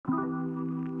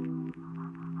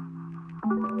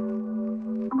She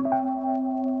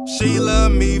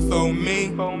love me for me.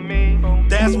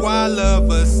 That's why I love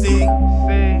her, see.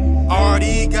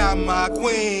 Already got my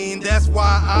queen. That's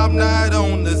why I'm not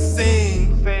on the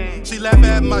scene. She laugh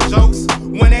at my jokes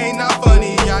when they ain't not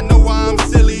funny. I know I'm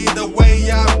silly the way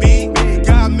I be.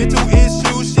 Got mental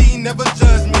issues, she never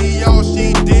judged me. All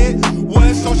she did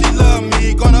was show she love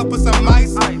me. Gonna put some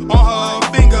ice on her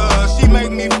finger. She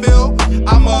make me feel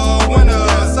I'm a winner.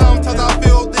 Sometimes I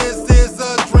feel this is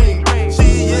a dream.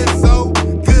 She is so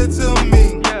good to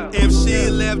me. If she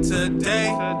left today,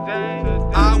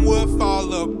 I would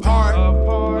fall apart.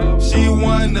 She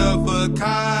one of a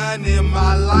kind in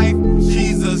my life.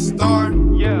 She's a star.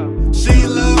 She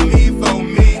love me for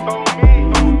me.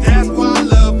 That's why I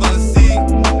love her, see.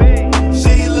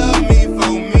 She love me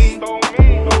for me.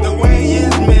 The way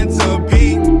it's meant to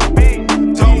be.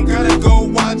 Don't gotta go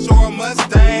watch your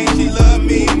Mustang. She love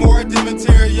me more than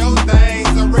material things.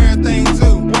 A rare thing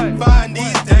too. Find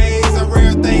these days, a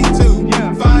rare thing too.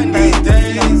 Find these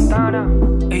days.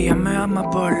 Ella me ama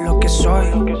por lo que soy,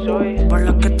 por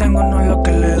lo que tengo, no lo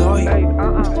que le doy.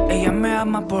 Ella me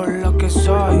ama por lo que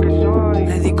soy.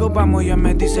 Le digo vamos y ella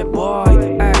me dice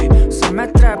voy. Ey, se me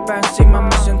trepa encima,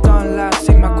 me siento en la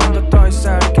cima cuando estoy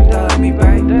cerquita de mi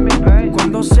baby.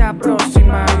 Cuando se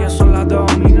aproxima, ella sola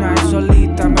domina y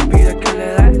solita me pide que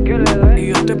le dé. Y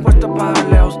yo estoy puesto para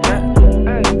darle a usted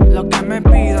lo que me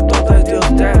pida, todo es de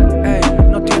usted. Ey,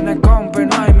 no tiene compa,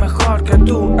 no hay mejor que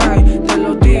tú. Ey, te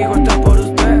lo digo, esto es por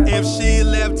usted. If she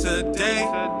left today,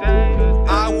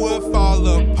 I would fall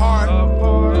apart.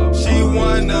 She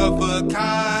one of a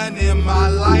kind in my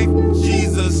life.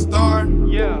 She's a star.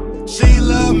 She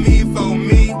love me for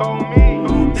me.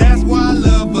 That's why I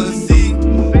love her, see.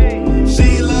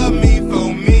 She love me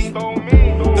for me.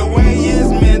 The way it's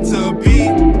meant to be.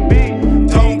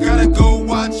 Don't gotta go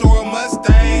watch your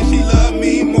Mustang. She love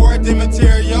me more than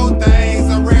material things.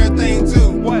 A rare thing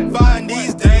too. Find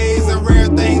these days, a rare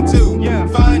thing too.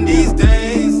 Find these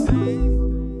days.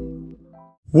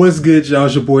 What's good, y'all?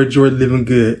 It's your boy Jordan Living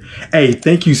Good. Hey,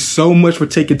 thank you so much for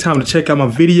taking time to check out my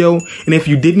video. And if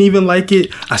you didn't even like it,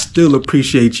 I still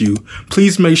appreciate you.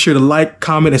 Please make sure to like,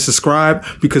 comment, and subscribe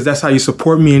because that's how you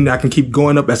support me and I can keep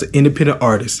going up as an independent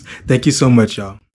artist. Thank you so much, y'all.